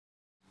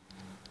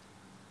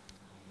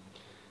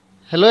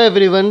Hello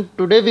everyone,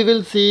 today we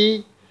will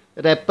see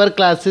wrapper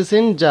classes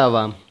in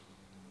Java.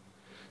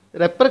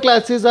 Wrapper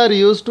classes are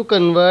used to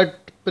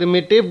convert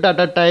primitive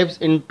data types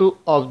into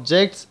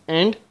objects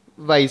and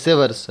vice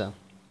versa.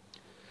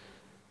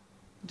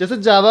 जैसे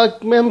जावा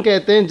में हम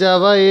कहते हैं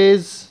जावा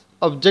is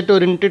object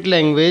oriented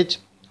language.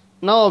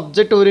 ना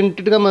object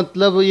oriented का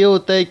मतलब ये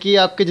होता है कि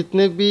आपके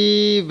जितने भी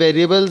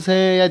वेरिएबल्स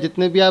हैं या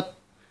जितने भी आप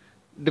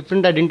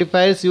डिफरेंट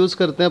आइडेंटिफायर्स यूज़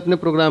करते हैं अपने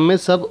प्रोग्राम में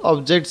सब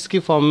ऑब्जेक्ट्स की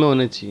फॉर्म में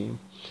होने चाहिए.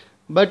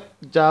 बट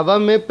जावा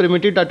में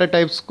प्रिमिटिव डाटा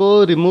टाइप्स को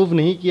रिमूव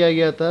नहीं किया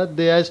गया था.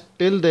 They are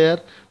still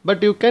there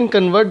but you can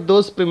convert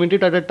those primitive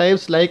data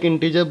types like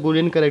integer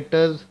Boolean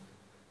character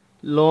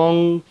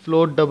long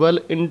float double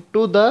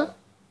into the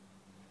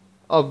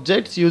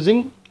objects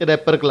using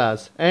wrapper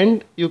class,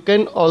 and you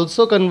can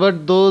also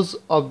convert those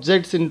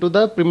objects into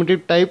the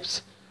primitive types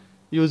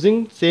using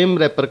same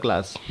wrapper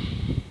class.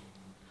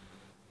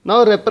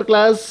 Now wrapper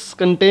class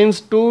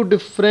contains two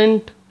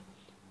different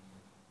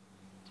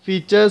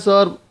features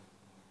or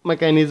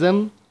mechanism.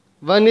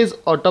 One is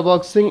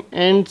autoboxing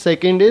and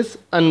second is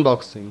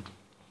unboxing.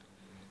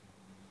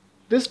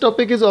 This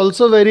topic is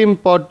also very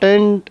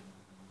important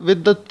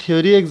with the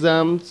theory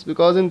exams,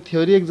 because in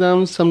theory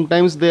exams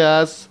sometimes they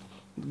ask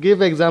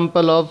give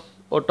example of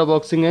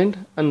autoboxing and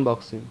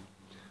unboxing.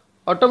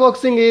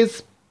 Autoboxing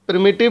is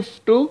primitive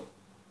to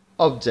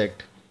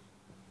object.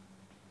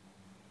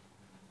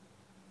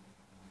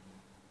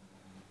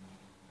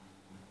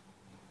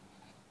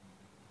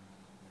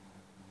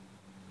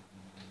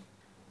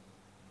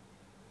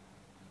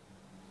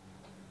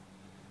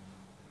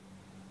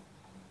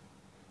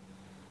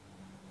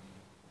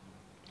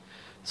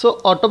 So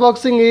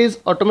autoboxing is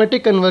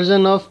automatic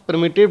conversion of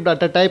primitive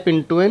data type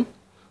into an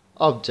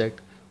object.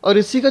 और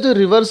इसी का जो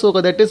reverse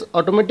होगा that is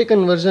automatic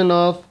conversion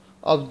of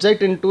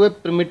object into A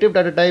primitive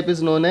data type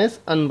is known as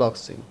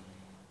unboxing.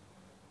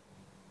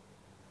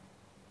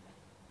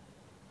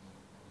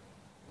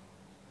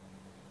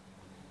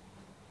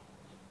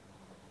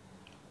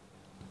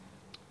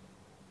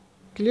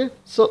 Clear?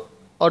 So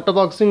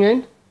autoboxing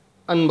and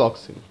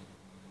unboxing.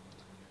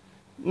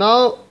 Now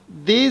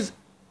these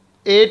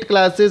 8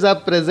 classes are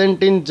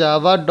present in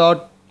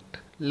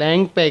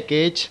java.lang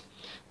package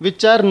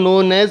which are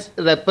known as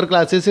wrapper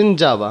classes in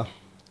Java.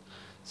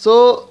 So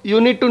you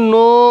need to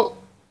know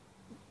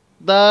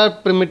the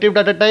primitive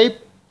data type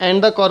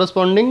and the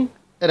corresponding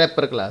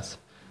wrapper class.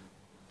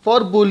 For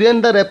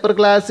boolean, the wrapper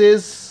class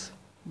is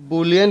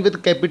boolean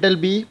with capital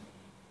B.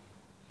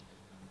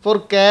 For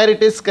char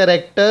it is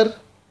character.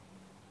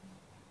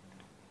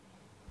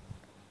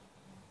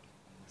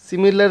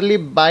 Similarly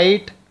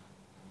byte,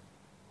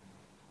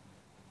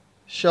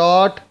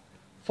 short.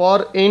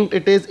 For int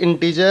it is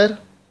integer,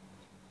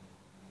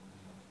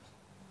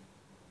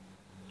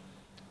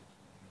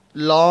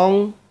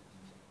 long,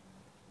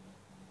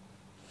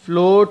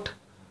 float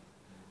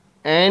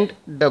and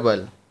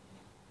double.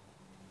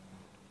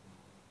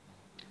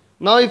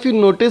 Now if you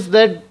notice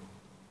that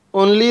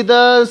only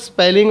the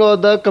spelling or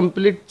the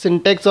complete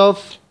syntax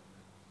of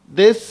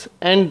this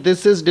and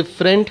this is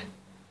different,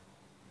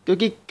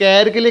 क्योंकि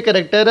कैर के लिए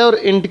character है और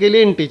int के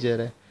लिए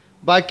integer है.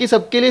 बाकी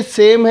सबके लिए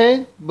सेम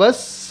है, बस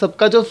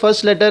सबका जो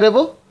फर्स्ट लेटर है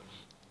वो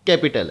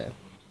कैपिटल है.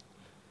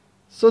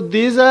 So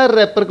these are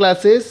wrapper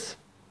classes.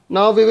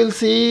 Now we will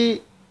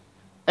see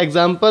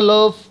example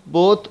of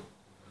both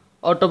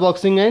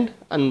autoboxing and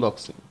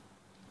unboxing.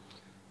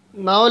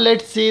 Now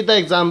let's see the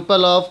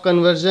example of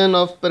conversion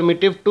of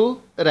primitive to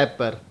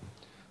wrapper.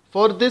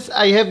 For this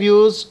I have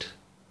used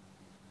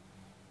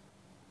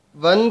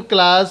one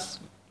class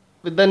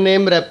with the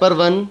name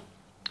wrapper1.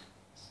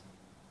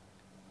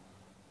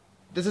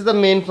 This is the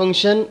main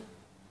function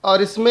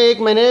और इसमें एक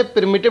मैंने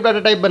primitive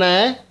data type बनाया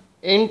है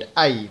int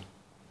I.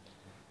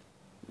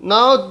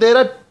 Now there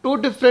are two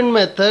different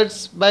methods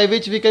by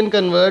which we can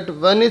convert.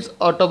 One is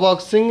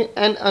autoboxing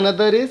and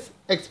another is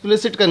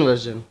explicit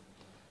conversion.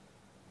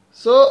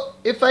 So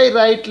if I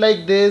write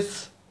like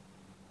this,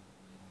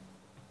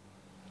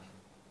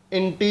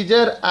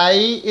 integer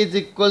I is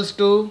equals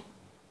to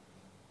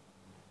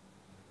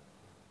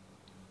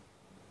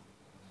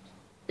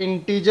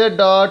integer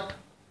dot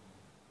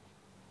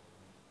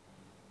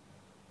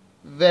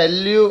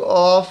value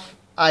of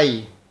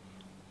I.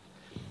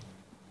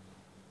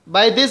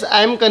 By this I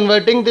am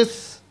converting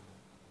this,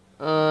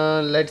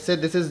 let's say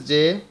this is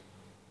j.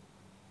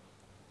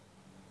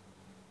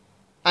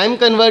 I am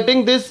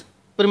converting this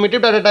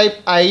primitive data type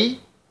I,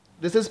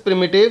 this is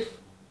primitive,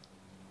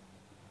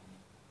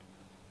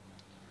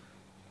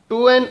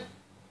 to an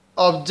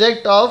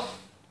object of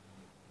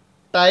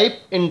type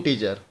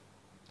integer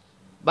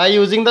by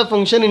using the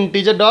function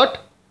integer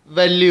dot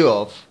value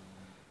of.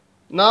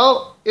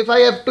 Now if I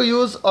have to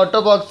use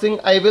autoboxing,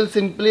 I will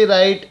simply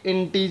write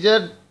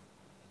integer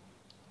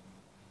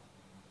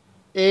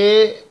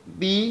a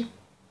b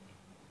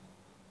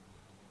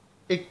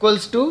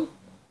equals to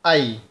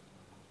आई.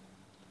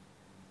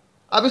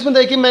 अब इसमें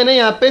देखिए मैंने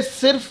यहाँ पे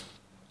सिर्फ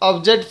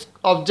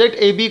object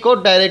A B को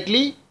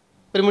directly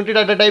primitive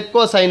data type को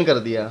assign कर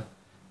दिया.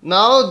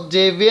 नाउ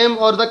JVM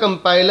और the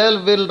compiler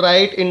will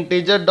write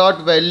integer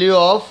dot value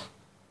of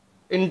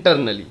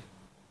internally.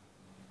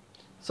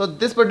 So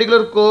this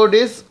particular code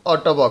is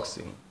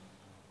Autoboxing.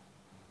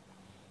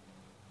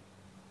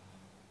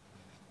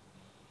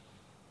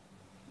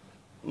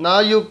 Now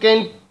you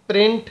can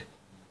print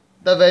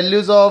the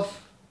values of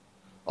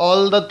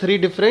all the three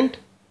different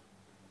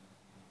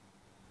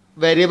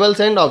variables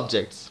and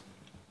objects.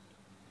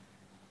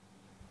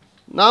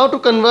 Now to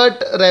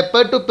convert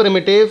wrapper to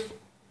primitive,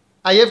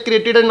 I have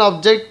created an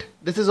object.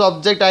 This is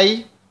object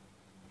I.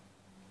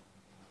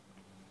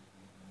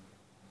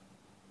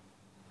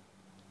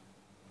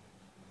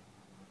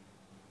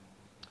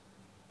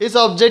 इस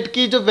object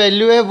की जो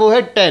value है वो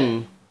है 10.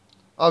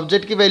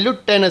 Object की value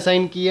 10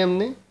 assign की है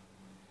हमने.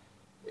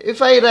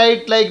 If I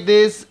right like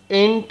this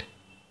int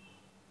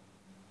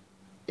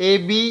A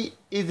B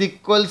is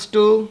equals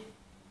to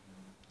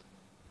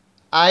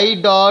I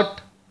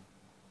dot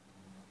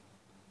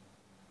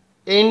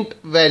int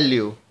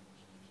value.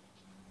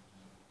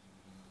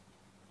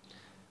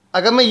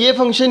 अगर मैं ये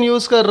फंक्शन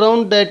यूज कर रहा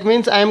हूं, that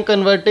means I am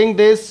converting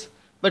this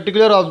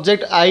particular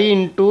object I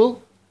into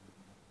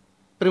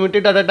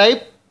primitive data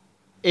type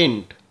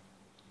int.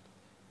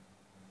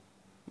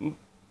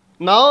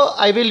 Now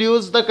I will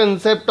use the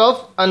concept of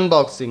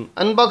unboxing.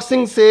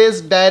 Unboxing says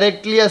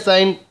directly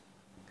assign,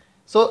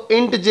 so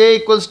int j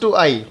equals to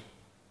I.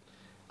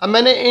 अब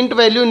मैंने int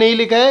value नहीं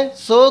लिखा है,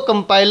 so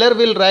compiler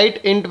will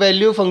write int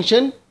value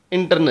function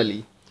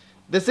internally.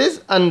 This is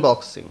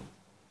unboxing.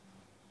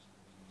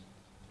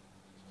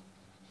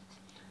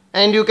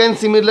 And you can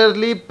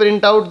similarly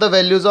print out the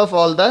values of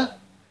all the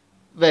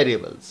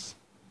variables.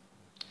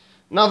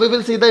 Now we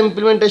will see the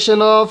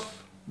implementation of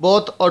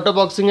both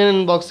autoboxing and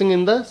unboxing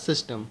in the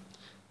system.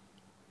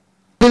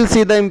 We will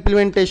see the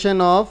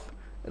implementation of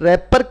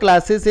wrapper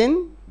classes in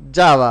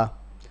Java.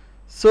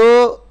 So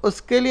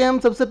उसके लिए हम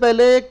सबसे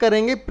पहले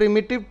करेंगे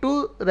primitive to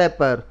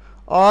wrapper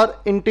और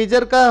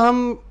integer का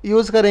हम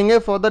use करेंगे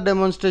for the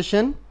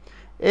demonstration.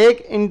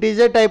 एक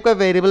integer टाइप का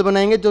वेरिएबल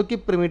बनाएंगे जो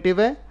कि primitive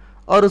है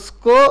और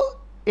उसको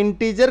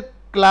integer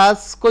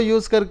क्लास को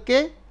यूज़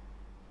करके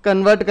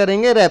कन्वर्ट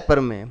करेंगे रैपर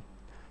में.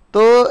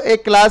 तो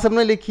एक क्लास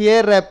हमने लिखी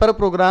है रैपर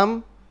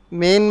प्रोग्राम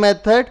मेन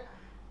मेथड.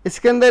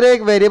 इसके अंदर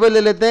एक वेरिएबल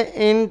ले लेते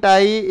हैं int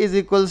I is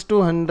equals to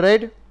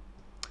 100.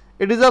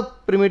 It is a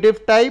primitive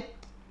type.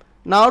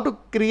 Now to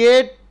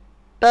create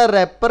a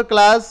rapper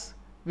class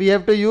we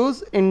have to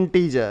use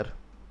integer.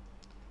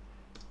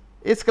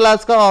 इस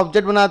क्लास का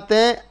ऑब्जेक्ट बनाते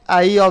हैं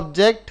I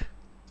object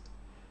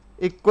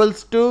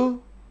equals to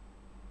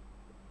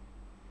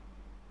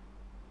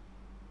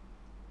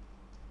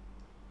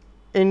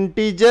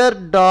integer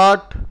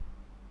dot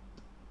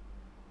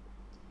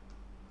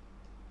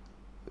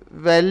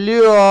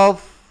value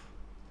of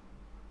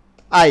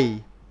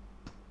I.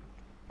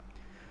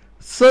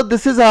 So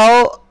this is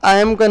how I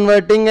am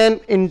converting an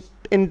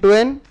into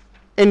an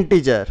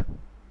integer.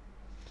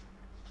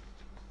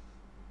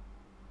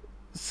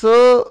 So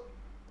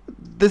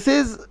this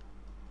is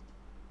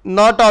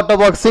not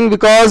autoboxing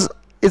because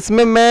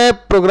इसमें मैं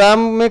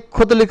programme में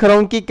खुद लिख रहा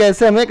हूँ कि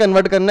कैसे हमें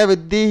कन्वर्ट करना है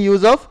with the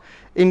use of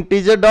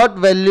integer dot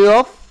value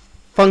of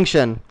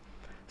function.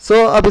 सो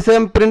अब इसे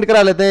हम प्रिंट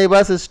करा लेते हैं एक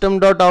बार system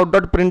dot out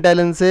dot print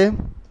Elon से.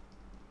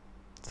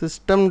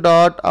 System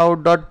dot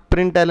out dot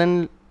print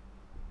Elon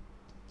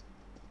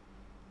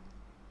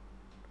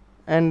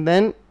and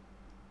then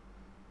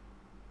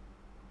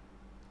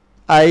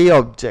I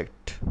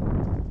object.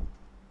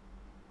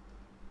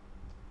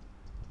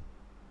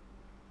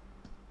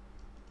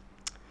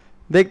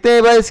 देखते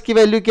हैं भाई इसकी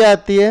वैल्यू क्या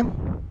आती है.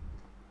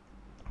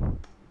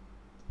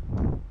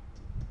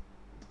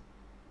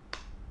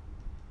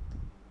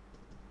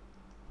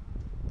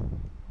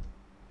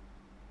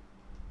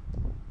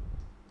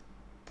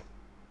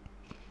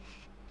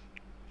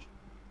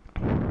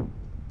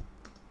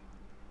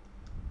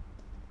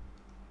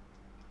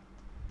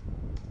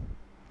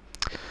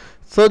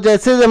 सो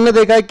जैसे हमने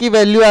देखा कि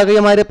वैल्यू आ गई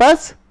हमारे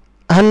पास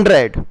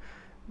 100.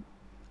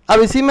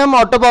 अब इसी में हम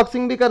ऑटो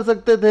बॉक्सिंग भी कर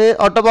सकते थे.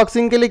 ऑटो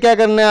बॉक्सिंग के लिए क्या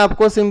करना है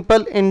आपको,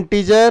 simple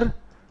integer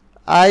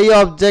I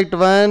object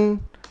 1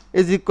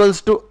 is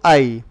equals to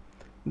I.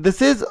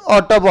 This is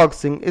auto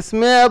boxing.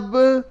 इसमें अब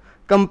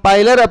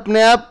कंपाइलर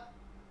अपने आप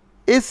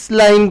इस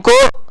लाइन को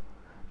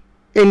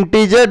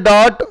इंटीजर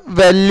डॉट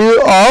वैल्यू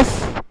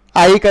ऑफ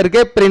आई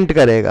करके प्रिंट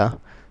करेगा.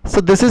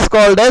 So this is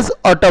called as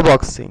auto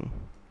boxing.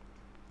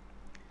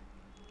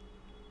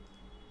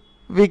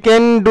 We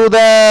can do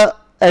the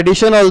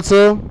addition also.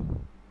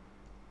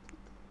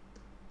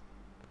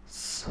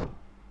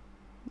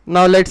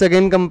 Now let's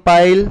again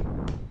compile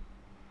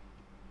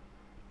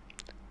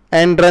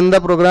and run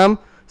the program.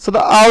 So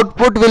the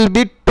output will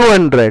be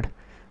 200.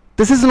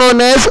 This is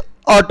known as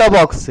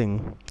autoboxing.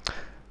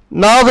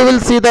 Now we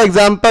will see the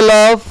example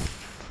of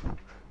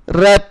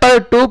wrapper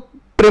to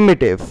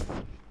primitive.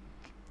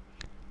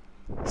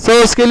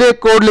 So उसके लिए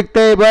code लिखते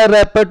हैं एक बार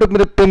wrapper to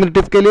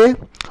primitive के लिए.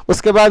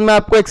 उसके बाद मैं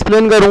आपको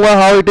एक्सप्लेन करूंगा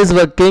हाउ इट इज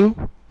वर्किंग.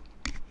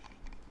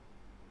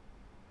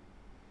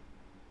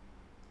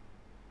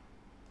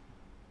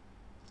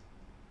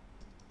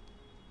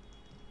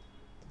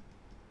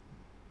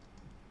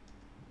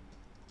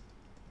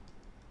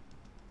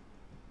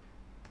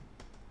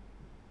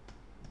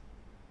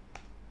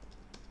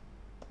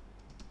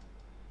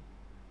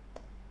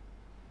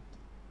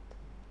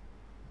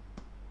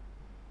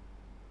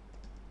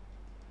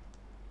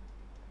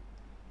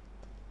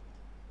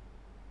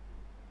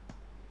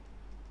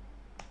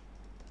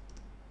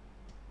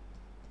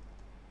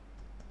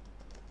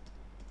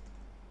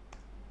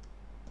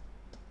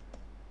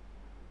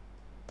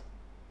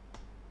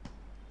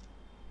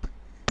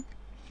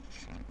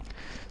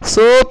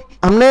 सो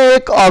हमने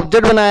एक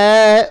ऑब्जेक्ट बनाया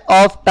है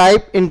of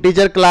type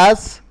integer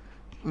class,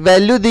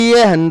 value दी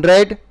है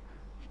 100,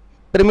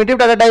 प्रिमिटिव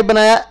डाटा टाइप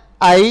बनाया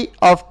आई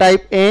ऑफ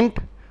टाइप इंट,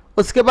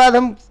 उसके बाद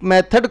हम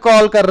मेथड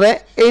कॉल कर रहे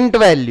हैं इंट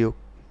वैल्यू,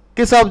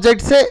 किस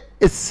ऑब्जेक्ट से,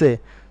 इससे।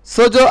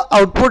 सो जो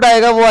आउटपुट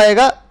आएगा वो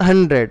आएगा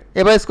 100।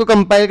 एक बार इसको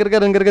कंपाइल करके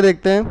रन करके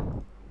देखते हैं।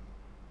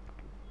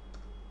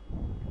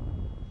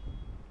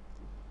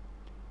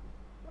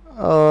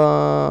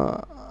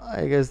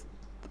 I guess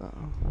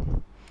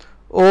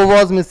O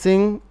was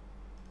missing,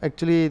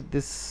 actually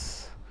this,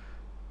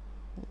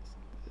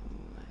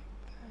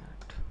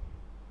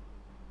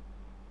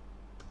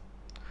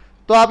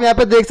 तो आप यहाँ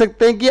पे देख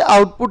सकते हैं कि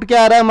आउटपुट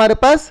क्या आ रहा है हमारे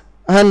पास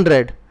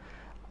 100,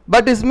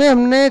 बट इसमें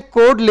हमने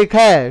कोड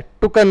लिखा है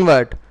to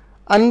convert.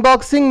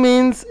 Unboxing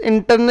means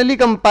internally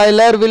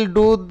compiler will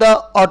do the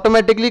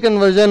automatically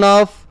conversion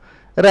of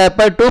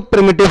wrapper to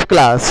primitive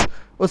class.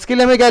 उसके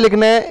लिए हमें क्या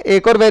लिखना है,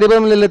 एक और वेरिएबल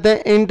हम ले लेते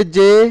हैं, int j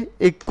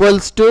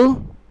equals to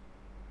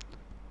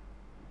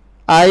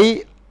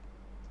I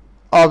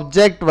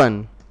object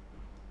 1।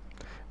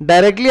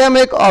 Directly हम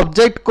एक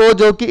ऑब्जेक्ट को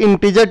जो कि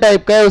इंटीजर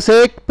टाइप का है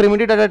उसे एक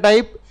primitive data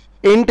type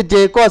int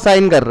j को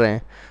असाइन कर रहे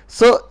हैं।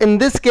 सो in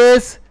this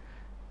case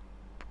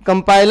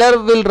compiler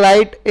will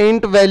write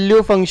int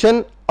value function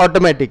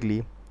automatically.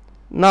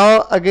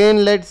 Now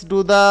again let's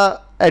do the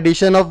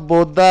addition of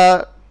both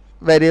the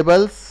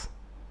variables.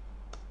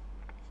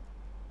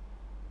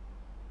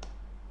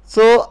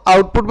 So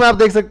output में आप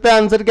देख सकते हैं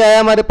आंसर क्या है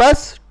हमारे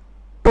पास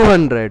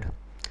 200.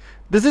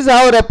 This is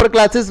how wrapper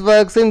classes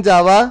works in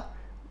Java.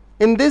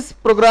 In this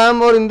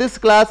program or in this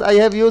class I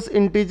have used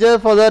integer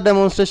for the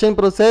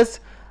demonstration process.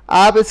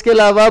 आप इसके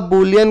अलावा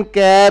boolean,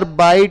 char,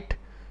 byte,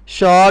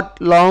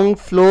 short, long,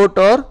 float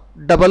और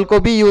डबल को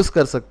भी use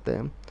कर सकते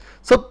हैं।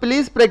 So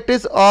please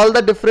practice all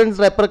the different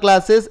wrapper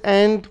classes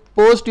and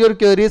post your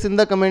queries in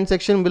the comment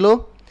section below.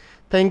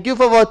 Thank you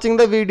for watching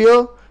the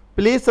video.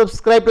 Please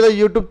subscribe to the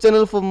YouTube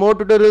channel for more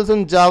tutorials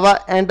on Java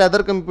and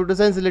other computer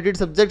science related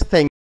subjects.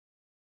 Thank